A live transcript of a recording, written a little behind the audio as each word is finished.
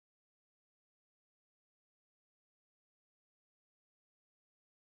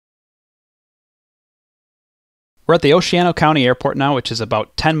We're at the Oceano County Airport now, which is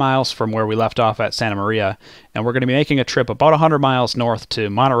about 10 miles from where we left off at Santa Maria, and we're going to be making a trip about 100 miles north to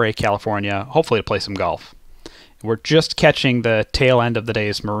Monterey, California, hopefully to play some golf. We're just catching the tail end of the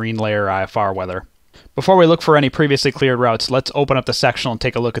day's marine layer IFR weather. Before we look for any previously cleared routes, let's open up the sectional and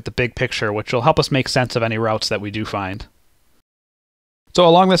take a look at the big picture, which will help us make sense of any routes that we do find. So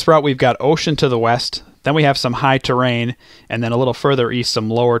along this route, we've got ocean to the west, then we have some high terrain, and then a little further east, some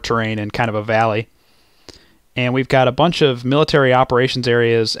lower terrain and kind of a valley. And we've got a bunch of military operations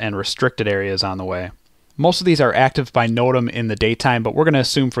areas and restricted areas on the way. Most of these are active by NOTAM in the daytime, but we're going to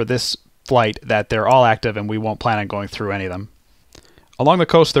assume for this flight that they're all active and we won't plan on going through any of them. Along the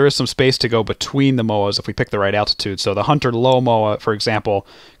coast, there is some space to go between the MOAs if we pick the right altitude. So the Hunter Low MOA, for example,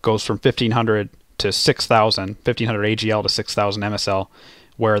 goes from 1500 to 6000, 1500 AGL to 6000 MSL,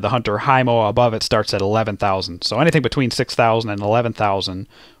 where the Hunter High MOA above it starts at 11,000. So anything between 6,000 and 11,000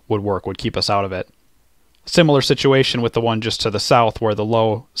 would work, would keep us out of it. Similar situation with the one just to the south, where the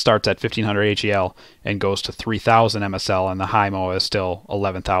low starts at 1500 AGL and goes to 3000 MSL, and the high MOA is still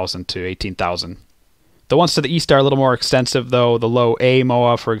 11,000 to 18,000. The ones to the east are a little more extensive, though. The low A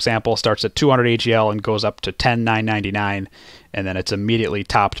MOA, for example, starts at 200 AGL and goes up to 10,999, and then it's immediately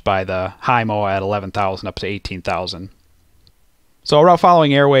topped by the high MOA at 11,000 up to 18,000. So a route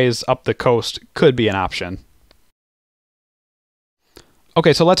following airways up the coast could be an option.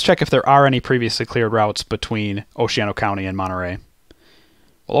 Okay, so let's check if there are any previously cleared routes between Oceano County and Monterey.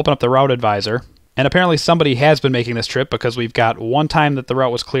 We'll open up the route advisor, and apparently somebody has been making this trip because we've got one time that the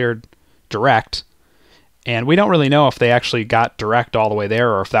route was cleared direct, and we don't really know if they actually got direct all the way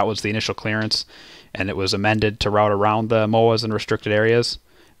there or if that was the initial clearance and it was amended to route around the MOAs and restricted areas.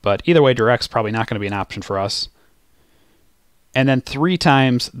 But either way, direct's probably not going to be an option for us. And then 3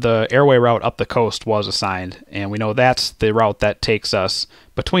 times the airway route up the coast was assigned, and we know that's the route that takes us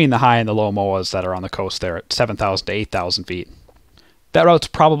between the high and the low MOAs that are on the coast there at 7,000 to 8,000 feet. That route's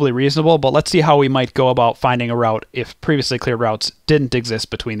probably reasonable, but let's see how we might go about finding a route if previously cleared routes didn't exist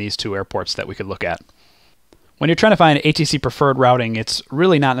between these two airports that we could look at. When you're trying to find ATC preferred routing, it's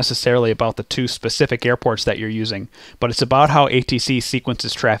really not necessarily about the two specific airports that you're using, but it's about how ATC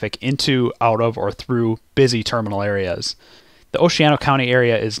sequences traffic into, out of, or through busy terminal areas. The Oceano County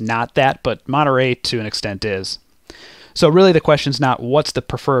area is not that, but Monterey to an extent is. So really the question's not what's the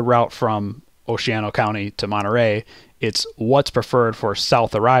preferred route from Oceano County to Monterey, it's what's preferred for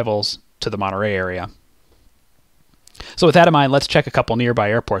south arrivals to the Monterey area. So with that in mind, let's check a couple nearby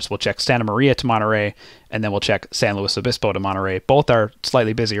airports. We'll check Santa Maria to Monterey, and then we'll check San Luis Obispo to Monterey. Both are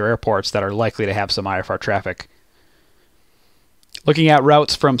slightly busier airports that are likely to have some IFR traffic. Looking at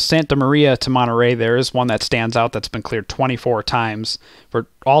routes from Santa Maria to Monterey, there is one that stands out that's been cleared 24 times for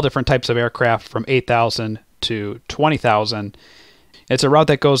all different types of aircraft from 8,000 to 20,000. It's a route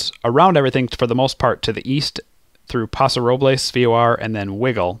that goes around everything for the most part to the east through Paso Robles, VOR, and then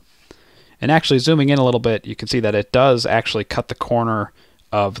Wiggle. And actually zooming in a little bit, you can see that it does actually cut the corner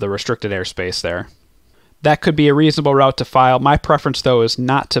of the restricted airspace there. That could be a reasonable route to file. My preference, though, is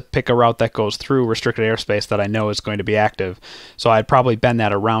not to pick a route that goes through restricted airspace that I know is going to be active. So I'd probably bend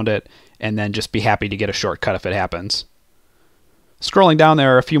that around it and then just be happy to get a shortcut if it happens. Scrolling down,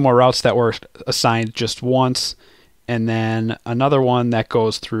 there are a few more routes that were assigned just once, and then another one that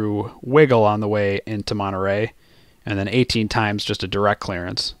goes through Wiggle on the way into Monterey, and then 18 times just a direct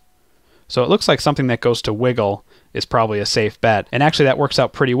clearance. So it looks like something that goes to Wiggle is probably a safe bet. And actually that works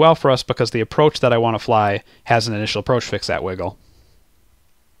out pretty well for us because the approach that I want to fly has an initial approach fix at Wiggle.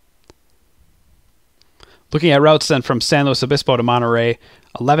 Looking at routes then from San Luis Obispo to Monterey,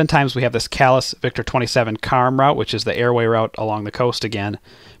 11 times we have this Calais Victor 27 CARM route, which is the airway route along the coast again.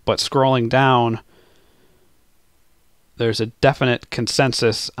 But scrolling down, there's a definite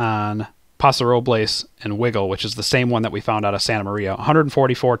consensus on Paso Robles and Wiggle, which is the same one that we found out of Santa Maria,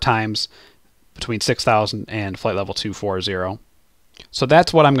 144 times between 6,000 and flight level 240. So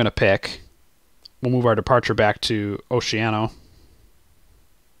that's what I'm going to pick. We'll move our departure back to Oceano.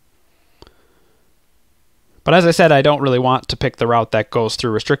 But as I said, I don't really want to pick the route that goes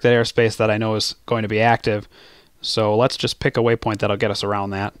through restricted airspace that I know is going to be active. So let's just pick a waypoint that'll get us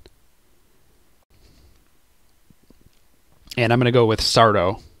around that. And I'm going to go with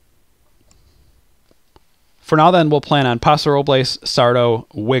Sardo. For now then, we'll plan on Paso Robles, Sardo,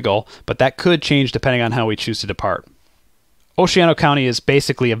 Wiggle, but that could change depending on how we choose to depart. Oceano County is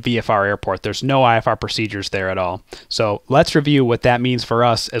basically a VFR airport. There's no IFR procedures there at all. So let's review what that means for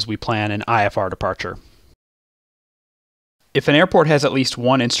us as we plan an IFR departure. If an airport has at least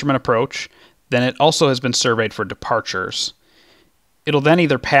one instrument approach, then it also has been surveyed for departures. It'll then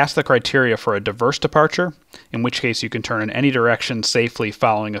either pass the criteria for a diverse departure, in which case you can turn in any direction safely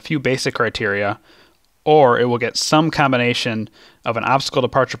following a few basic criteria, or it will get some combination of an obstacle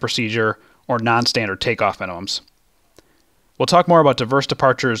departure procedure or non-standard takeoff minimums. We'll talk more about diverse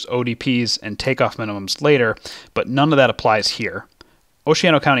departures, ODPs, and takeoff minimums later, but none of that applies here.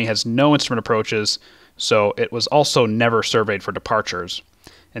 Oceano County has no instrument approaches, so it was also never surveyed for departures.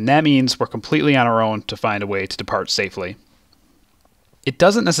 And that means we're completely on our own to find a way to depart safely. It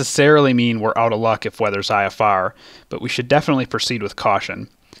doesn't necessarily mean we're out of luck if weather's IFR, but we should definitely proceed with caution.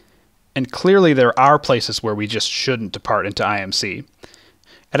 And clearly there are places where we just shouldn't depart into IMC.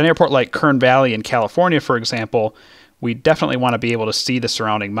 At an airport like Kern Valley in California, for example, we definitely want to be able to see the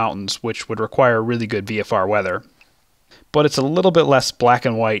surrounding mountains, which would require really good VFR weather. But it's a little bit less black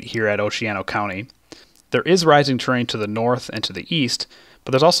and white here at Oceano County. There is rising terrain to the north and to the east,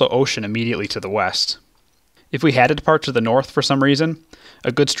 but there's also ocean immediately to the west. If we had to depart to the north for some reason,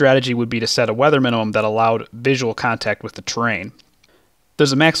 a good strategy would be to set a weather minimum that allowed visual contact with the terrain.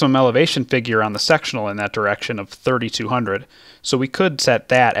 There's a maximum elevation figure on the sectional in that direction of 3,200, so we could set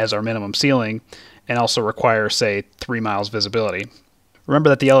that as our minimum ceiling and also require, say, 3 miles visibility. Remember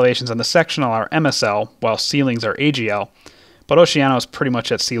that the elevations on the sectional are MSL, while ceilings are AGL, but Oceano is pretty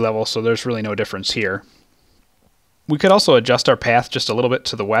much at sea level, so there's really no difference here. We could also adjust our path just a little bit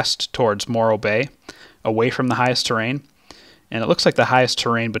to the west towards Morro Bay, away from the highest terrain, and it looks like the highest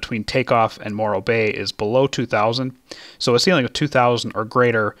terrain between takeoff and Morro Bay is below 2,000, so a ceiling of 2,000 or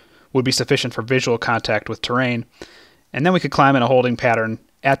greater would be sufficient for visual contact with terrain, and then we could climb in a holding pattern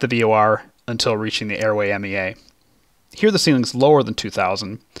at the VOR until reaching the airway MEA. Here the ceiling's lower than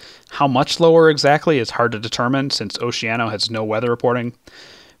 2,000. How much lower exactly is hard to determine since Oceano has no weather reporting,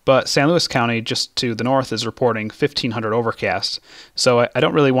 but San Luis County, just to the north, is reporting 1,500 overcast, so I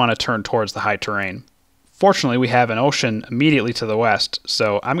don't really want to turn towards the high terrain. Fortunately, we have an ocean immediately to the west,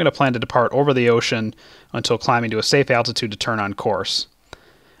 so I'm going to plan to depart over the ocean until climbing to a safe altitude to turn on course.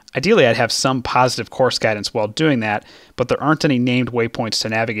 Ideally, I'd have some positive course guidance while doing that, but there aren't any named waypoints to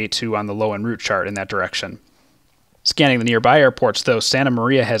navigate to on the low Enroute chart in that direction. Scanning the nearby airports, though, Santa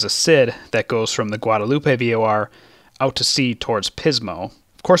Maria has a SID that goes from the Guadalupe VOR out to sea towards Pismo.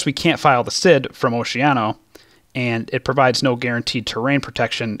 Of course, we can't file the SID from Oceano, and it provides no guaranteed terrain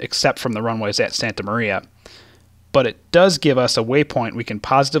protection except from the runways at Santa Maria. But it does give us a waypoint we can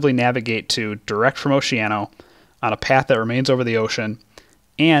positively navigate to direct from Oceano on a path that remains over the ocean,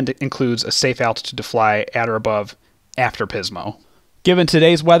 and it includes a safe altitude to fly at or above after Pismo. Given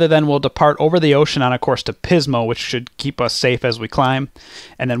today's weather, then, we'll depart over the ocean on a course to Pismo, which should keep us safe as we climb.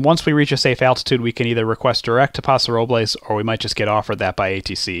 And then once we reach a safe altitude, we can either request direct to Paso Robles, or we might just get offered that by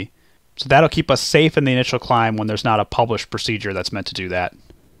ATC. So that'll keep us safe in the initial climb when there's not a published procedure that's meant to do that.